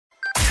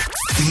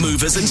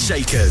Movers and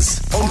Shakers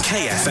on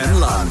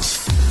KFM Lunch.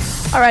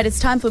 All right, it's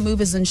time for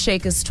Movers and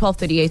Shakers,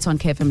 12:38 on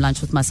KFM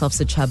Lunch with myself,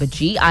 Sechaba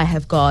G. I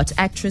have got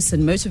actress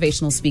and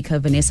motivational speaker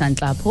Vanessa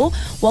Ntlapo.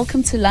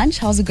 Welcome to lunch.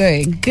 How's it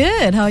going?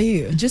 Good. How are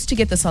you? Just to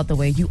get this out the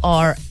way, you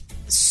are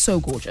so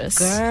gorgeous.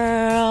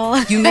 Girl.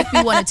 You make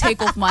me want to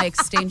take off my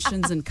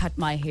extensions and cut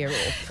my hair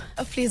off.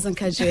 Oh, please don't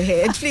cut your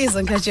hair. Please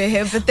don't cut your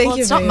hair. But thank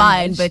you It's very not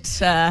mine, much.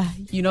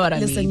 but you know what I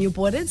mean. Listen, you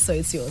bought it, so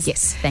it's yours.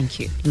 Yes, thank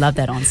you. Love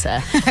that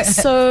answer.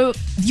 So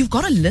you've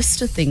got a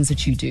list of things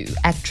that you do.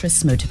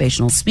 Actress,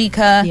 motivational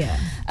speaker.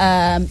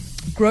 Yeah.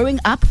 Growing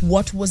up,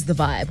 what was the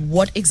vibe?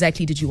 What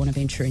exactly did you want to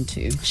venture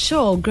into?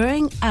 Sure.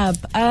 Growing up,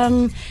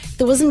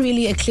 there wasn't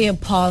really a clear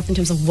path in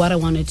terms of what I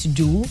wanted to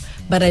do,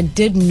 but I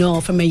did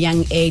know from a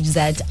young age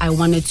that I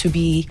wanted to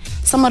be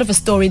somewhat of a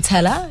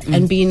storyteller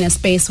and be in a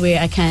space where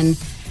I can,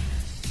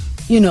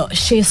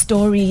 share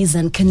stories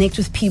and connect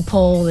with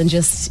people and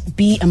just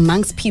be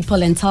amongst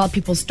people and tell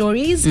people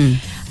stories.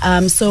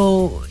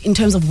 So in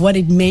terms of what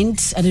it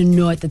meant, I didn't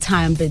know at the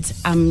time, but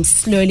I'm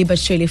slowly but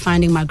surely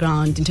finding my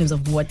ground in terms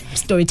of what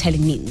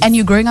storytelling means. And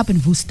you're growing up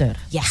in Worcester.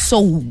 Yeah.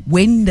 So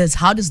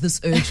how does this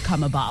urge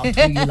come about?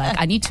 Where you're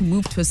like, I need to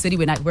move to a city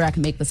where I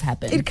can make this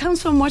happen? It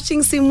comes from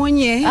watching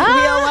Simunye. We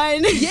are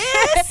one.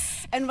 Yes.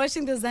 And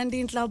watching the Vanessa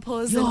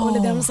Ntlapos and all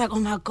of them, it's like, oh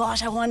my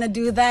gosh, I want to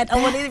do that. I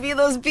want to be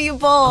those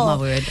people. Oh my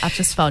word, I've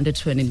just found a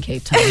twin in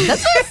Cape Town.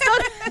 That's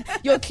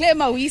you're Claire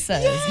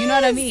Mawisas, yes. You know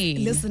what I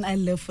mean? Listen, I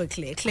live for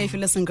Claire. Claire, if you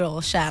listen,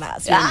 girl, shout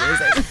out. You're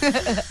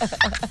amazing.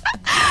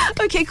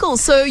 Okay, cool.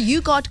 So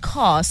you got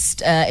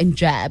cast in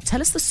Jab.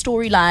 Tell us the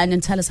storyline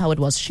and tell us how it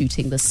was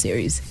shooting this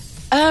series.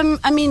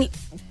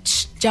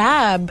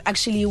 Jab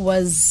actually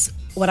was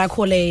what I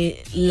call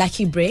a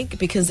lucky break,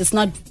 because it's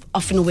not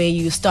often where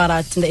you start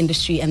out in the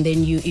industry and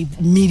then you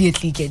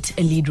immediately get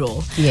a lead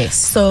role. Yes.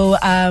 So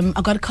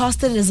I got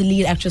casted as a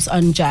lead actress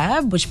on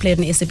Jab, which played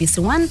on SABC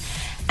 1,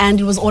 and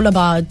it was all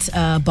about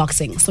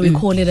boxing. So we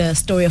call it a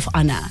story of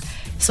honor.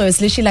 So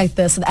it's literally like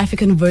the South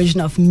African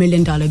version of $1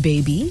 Million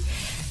Baby.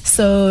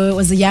 So it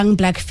was a young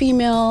black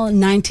female,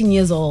 19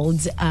 years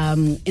old,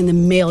 in the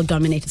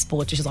male-dominated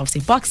sport, which is obviously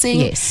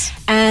boxing. Yes.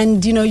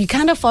 And, you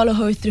kind of follow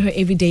her through her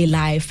everyday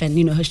life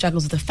and, her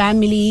struggles with her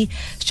family,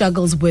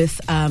 struggles with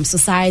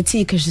society,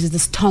 because she's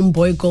this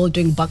tomboy girl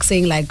doing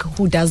boxing. Like,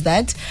 who does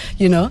that,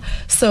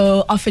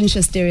 So often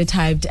she's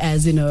stereotyped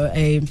as,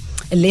 a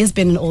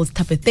lesbian and all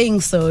type of thing.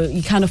 So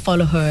you kind of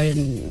follow her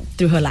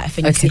through her life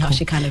and you see how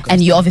she kind of goes.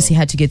 And you obviously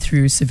had to get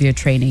through severe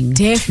training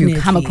Definitely. to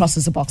come across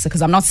as a boxer,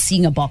 because I'm not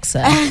seeing a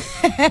boxer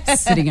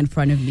sitting in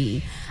front of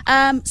me.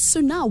 So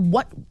now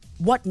what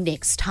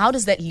next? How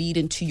does that lead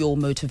into your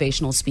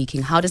motivational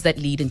speaking? How does that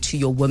lead into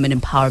your women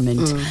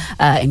empowerment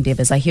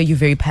endeavors? I hear you're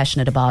very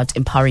passionate about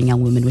empowering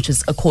young women, which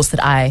is a cause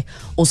that I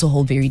also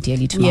hold very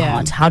dearly to my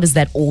heart. How does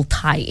that all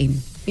tie in?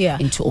 Yeah.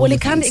 Into all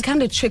it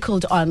kind of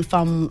trickled on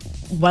from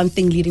one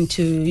thing leading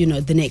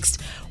to the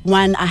next.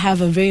 One, I have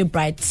a very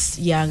bright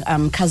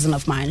young cousin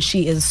of mine.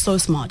 She is so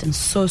smart and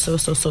so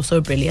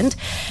brilliant,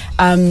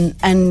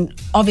 and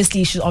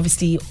she's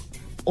obviously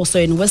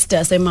also in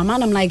Worcester. So in my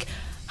mind, I'm like,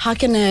 how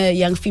can a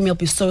young female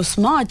be so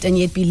smart and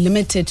yet be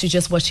limited to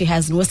just what she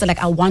has in Worcester?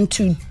 Like, I want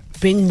to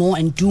bring more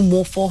and do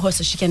more for her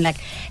so she can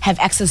have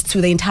access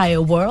to the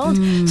entire world.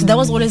 So that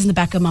was always in the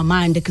back of my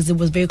mind, because it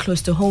was very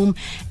close to home.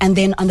 And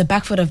then on the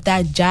back foot of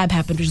that, Jab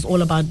happened, which is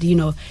all about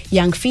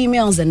young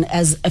females and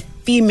as a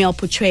female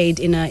portrayed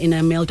in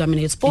a male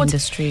dominated sport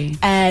industry,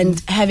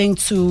 and having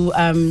to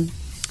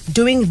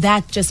doing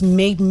that just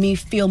made me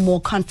feel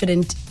more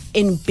confident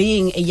in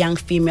being a young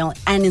female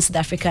and in South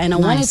Africa. And I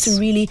wanted to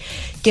really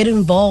get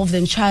involved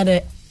and try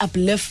to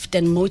uplift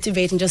and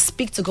motivate and just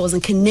speak to girls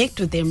and connect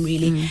with them,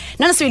 really.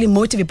 Not necessarily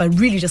motivate, but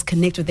really just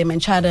connect with them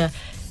and try to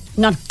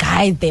not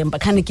guide them, but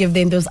kind of give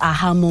them those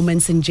aha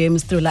moments and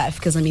gems through life.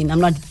 Because I'm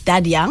not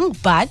that young,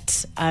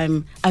 but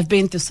I've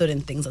been through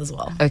certain things as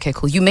well. Okay,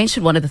 cool. You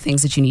mentioned one of the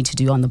things that you need to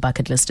do on the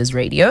bucket list is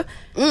radio.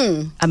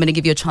 I'm going to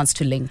give you a chance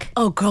to link.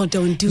 Oh girl,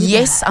 don't do that.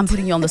 Yes, I'm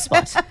putting you on the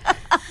spot.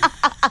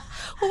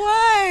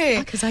 Why?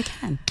 Because I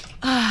can.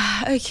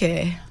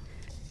 Okay.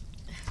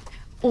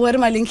 What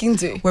am I linking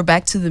to? We're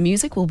back to the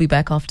music. We'll be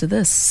back after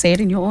this. Say it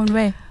in your own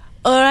way.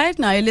 All right,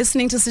 now you're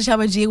listening to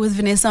Sechaba G with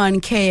Vanessa on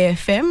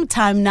KFM.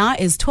 Time now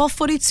is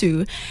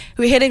 12:42.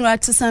 We're heading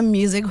right to some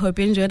music. Hope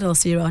you enjoyed it. I'll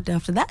see you right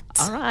after that.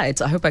 All right.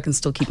 I hope I can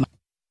still keep my...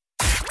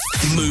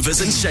 Movers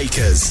and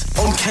Shakers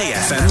on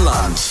KFM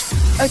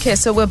Lunch. Okay,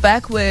 so we're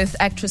back with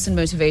actress and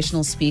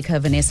motivational speaker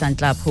Vanessa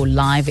Ntlapo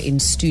live in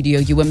studio.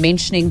 You were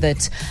mentioning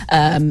that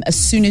as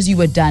soon as you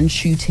were done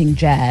shooting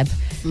Jab,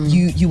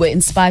 you were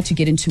inspired to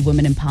get into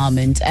women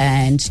empowerment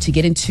and to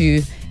get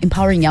into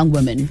empowering young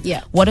women.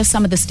 Yeah. What are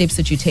some of the steps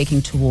that you're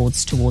taking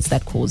towards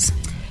that cause?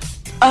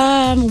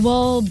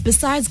 Well,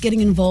 besides getting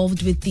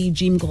involved with the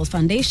Dream Goals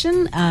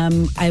Foundation,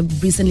 I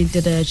recently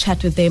did a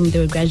chat with them. They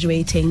were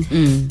graduating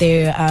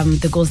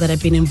the goals that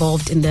I've been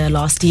involved in the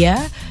last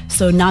year.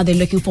 So now they're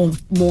looking for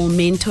more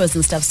mentors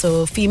and stuff.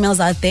 So females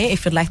out there,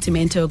 if you'd like to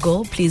mentor a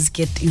goal, please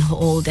get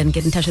enrolled and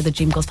get in touch with the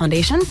Dream Goals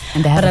Foundation.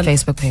 And they have a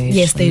Facebook page.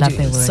 Yes, they do.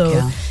 Their work,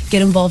 so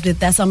get involved with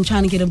that. So I'm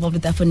trying to get involved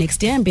with that for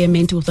next year and be a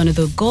mentor with one of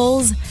the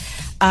goals.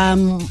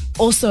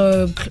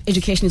 Also,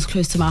 education is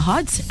close to my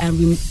heart, and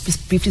we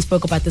briefly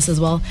spoke about this as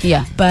well.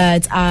 Yeah.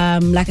 But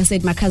like I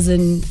said, my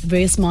cousin,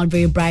 very smart,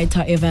 very bright,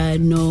 however,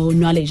 no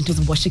knowledge in terms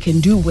of what she can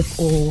do with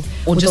all,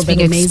 or with just all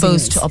being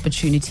exposed to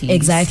opportunities.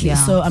 Exactly. Yeah.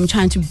 So I'm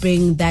trying to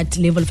bring that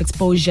level of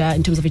exposure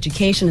in terms of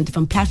education and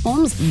different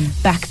platforms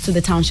back to the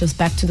townships,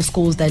 back to the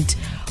schools that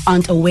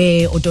aren't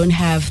aware or don't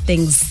have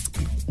things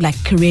like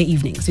career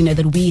evenings,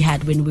 that we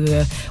had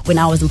when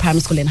I was in primary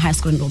school and high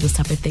school and all this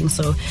type of thing.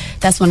 So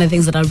that's one of the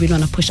things that I really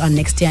want to push on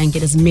next year and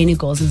get as many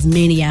girls, as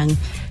many young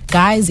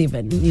guys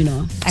even,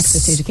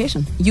 access to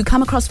education. You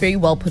come across very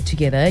well put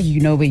together. You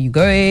know where you're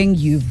going.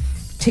 You've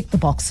ticked the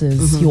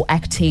boxes. You're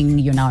acting.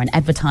 You're now in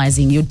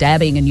advertising. You're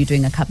dabbing and you're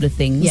doing a couple of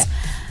things. Yeah.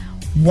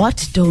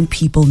 What don't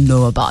people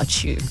know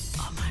about you?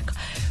 Oh my God.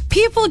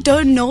 People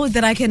don't know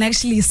that I can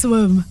actually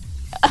swim.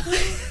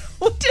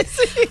 What is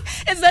it?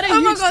 Is that a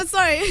Oh my God,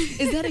 sorry.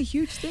 Is that a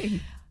huge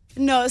thing?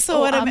 No,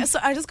 so so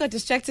I just got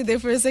distracted there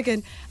for a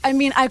second. I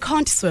mean, I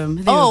can't swim.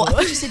 I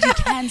thought you said you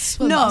can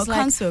swim. No, I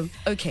can't swim.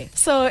 Okay.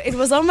 So it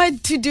was on my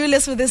to-do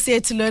list for this year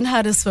to learn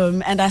how to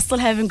swim, and I still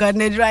haven't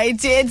gotten it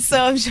right yet.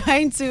 So I'm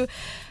trying to.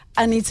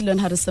 I need to learn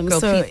how to swim.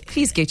 Girl, so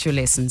please get your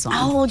lessons on.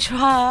 I will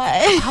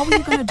try. How are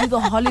you going to do the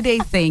holiday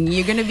thing?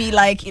 You're going to be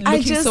like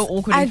looking so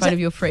awkward in front of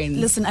your friends.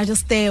 Listen, I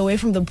just stay away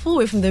from the pool,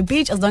 away from the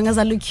beach. As long as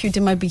I look cute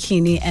in my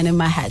bikini and in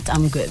my hat,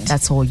 I'm good.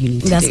 That's all you need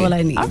to do. That's all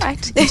I need. All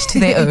right, each to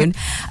their own.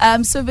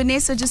 So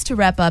Vanessa, just to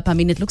wrap up, I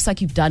mean, it looks like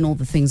you've done all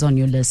the things on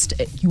your list.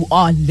 You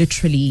are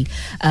literally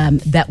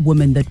that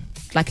woman that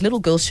little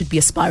girls should be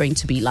aspiring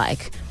to be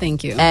like.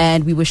 Thank you.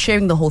 And we were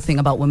sharing the whole thing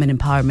about women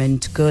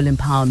empowerment, girl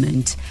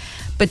empowerment.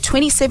 But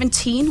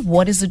 2017,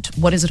 what does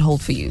it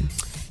hold for you?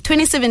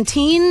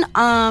 2017,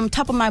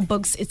 top of my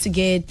books is to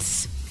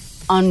get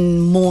on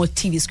more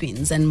TV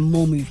screens and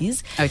more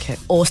movies. Okay.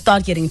 Or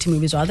start getting to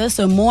movies rather.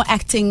 So more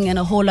acting and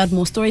a whole lot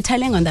more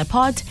storytelling on that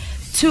part.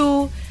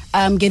 2,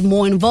 get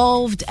more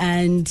involved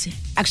and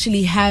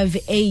actually have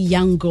a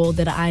young girl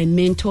that I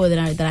mentor,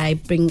 that I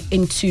bring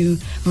into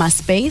my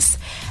space.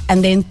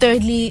 And then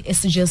thirdly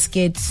is to just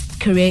get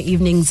career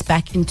evenings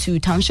back into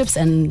townships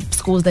and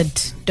schools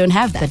that don't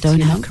have that. That don't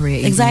have career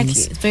evenings.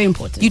 Exactly. It's very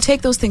important. You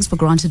take those things for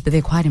granted, but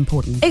they're quite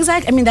important.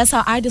 Exactly. I mean, that's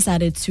how I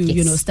decided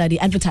to, study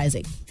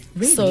advertising.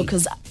 Really? So,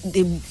 because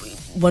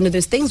one of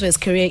those things was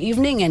career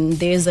evening and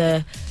there's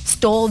a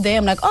stall there.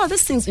 I'm like, oh,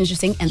 this seems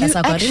interesting. And that's how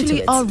I got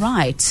into it. All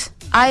right.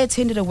 I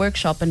attended a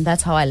workshop and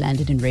that's how I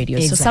landed in radio.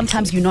 Exactly. So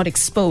sometimes you're not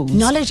exposed.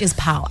 Knowledge is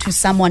power. To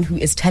someone who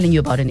is telling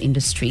you about an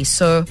industry.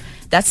 So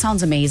that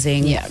sounds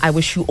amazing. Yeah. I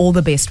wish you all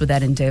the best with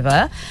that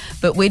endeavor.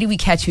 But where do we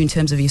catch you in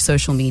terms of your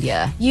social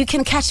media? You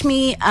can catch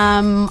me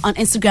on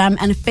Instagram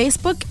and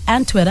Facebook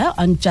and Twitter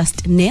on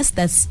Just Nest.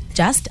 That's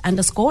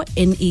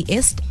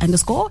just_NES_.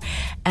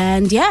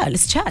 And yeah,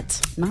 let's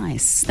chat.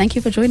 Nice. Thank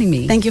you for joining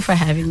me. Thank you for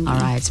having me. All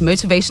right.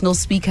 Motivational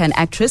speaker and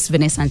actress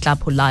Vanessa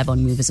Ntlapo live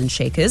on Movers and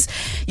Shakers.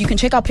 You can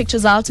check our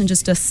pictures out and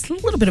just a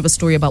little bit of a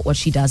story about what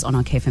she does on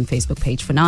our KFM Facebook page for now.